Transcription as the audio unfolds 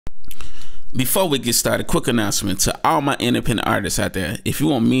Before we get started, quick announcement to all my independent artists out there. If you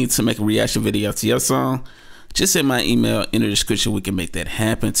want me to make a reaction video to your song, just send my email in the description. We can make that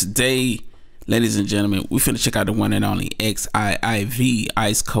happen. Today, ladies and gentlemen, we finna check out the one and only Xiiv,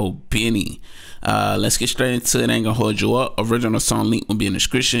 Ice Cold Benny. Let's get straight into it. Ain't gonna hold you up. Original song link will be in the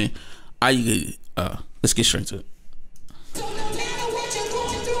description. Let's get straight to it.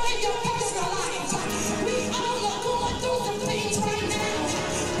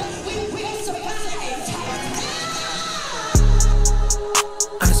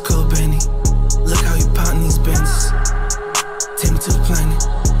 Look how you pounding these bends. Take me to the planet.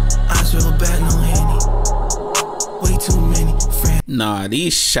 Eyes real bad, no Henny. Way too many friends. Nah,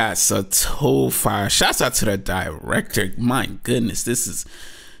 these shots are too fire. Shouts out to the director. My goodness, this is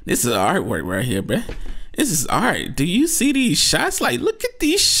artwork right here, bruh. This is art. Do you see these shots? Like, look at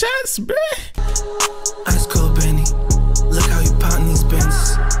these shots, bruh. Ice Cold Benny. Look how you pounding these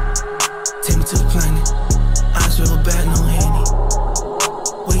bends. Take me to the planet. Eyes real bad, no Henny.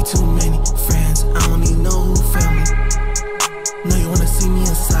 Way too many friends, I don't need no family. No, you wanna see me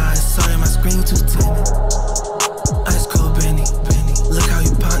inside, sorry my screen too tiny. Ice Cold Benny, look how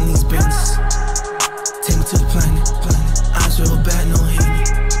you pounding these bends. Take me to the planet. Eyes real bad, no Henny.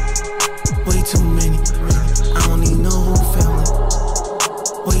 Way too many, I don't need no family.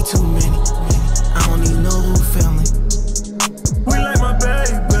 Way too many, I don't need no family. We like my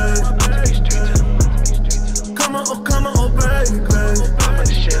baby. Come on, oh baby.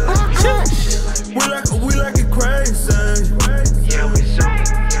 We like it crazy. Yeah, we zoom.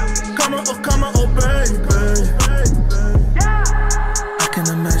 Come on, oh baby. I can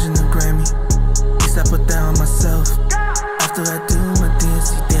imagine a Grammy. At least I put that on myself. After I do my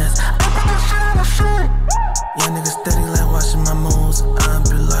dancey dance, I put that shit on my shoe. Yeah, niggas steady like watching my moves. I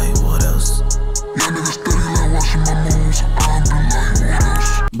be like, what else? Yeah, niggas steady like watching my moves. I be like, what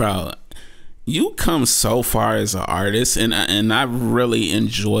else? Bro, you come so far as an artist, and I really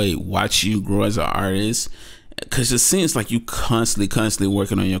enjoy watching you grow as an artist, because it seems like you constantly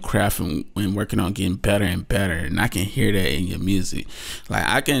working on your craft and working on getting better and better, and I can hear that in your music.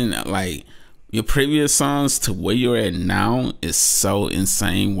 Like your previous songs to where you're at now is so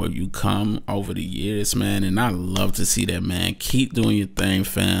insane where you come over the years, man, and I love to see that, man. Keep doing your thing,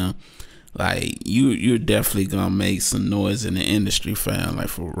 fam. Like you're definitely gonna make some noise in the industry, fam, like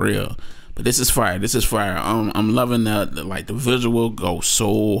for real. But this is fire. This is fire. I'm loving that. Like the visual goes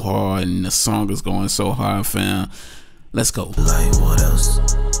so hard and the song is going so hard, fam. Let's go. Like what else?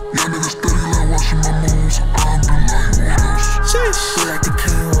 Yeah, niggas steady like watching my moves. I be like what else? Sheesh. We like the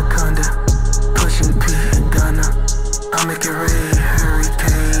king Wakanda, pushing P and Ghana. I make it rain,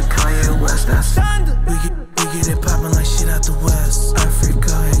 hurricane, Kanye West. That's we get it popping like shit out the West,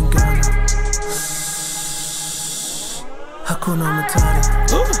 Africa and Ghana. Hakuna Matata.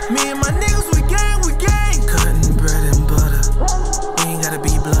 Me and my niggas, we gang. Cutting bread and butter. We ain't gotta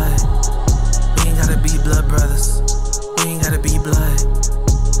be blood. We ain't gotta be blood brothers. We ain't gotta be blood.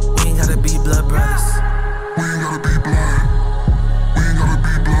 We ain't gotta be blood brothers. We ain't gotta be blood. We ain't gotta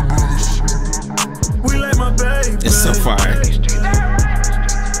be blood brothers. We like my baby. It's so fire.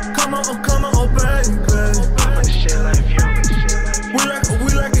 Come on, oh baby.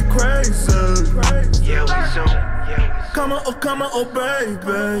 We like it crazy. Yeah, we zoom. Come on, oh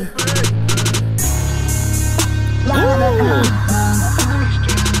baby. Ooh.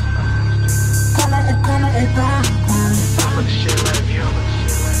 Come on, oh baby.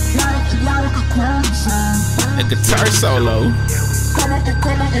 The guitar solo.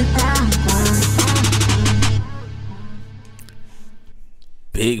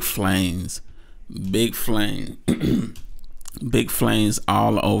 Big flames. Big flame. Big flames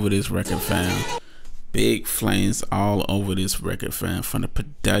all over this record, fam. Big flames all over this record, fam. From the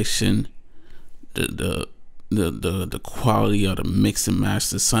production, the quality of the mix and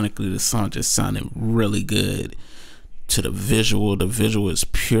master, sonically the song just sounded really good. To the visual is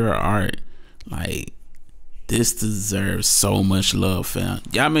pure art. Like, this deserves so much love, fam.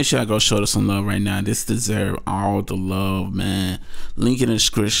 Y'all make sure I go show this some love right now. This deserves all the love, man. Link in the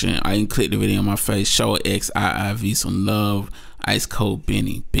description. I can click the video on my face. Show Xiiv some love. Ice Cold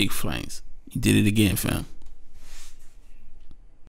Benny, Big Flames. You did it again, fam.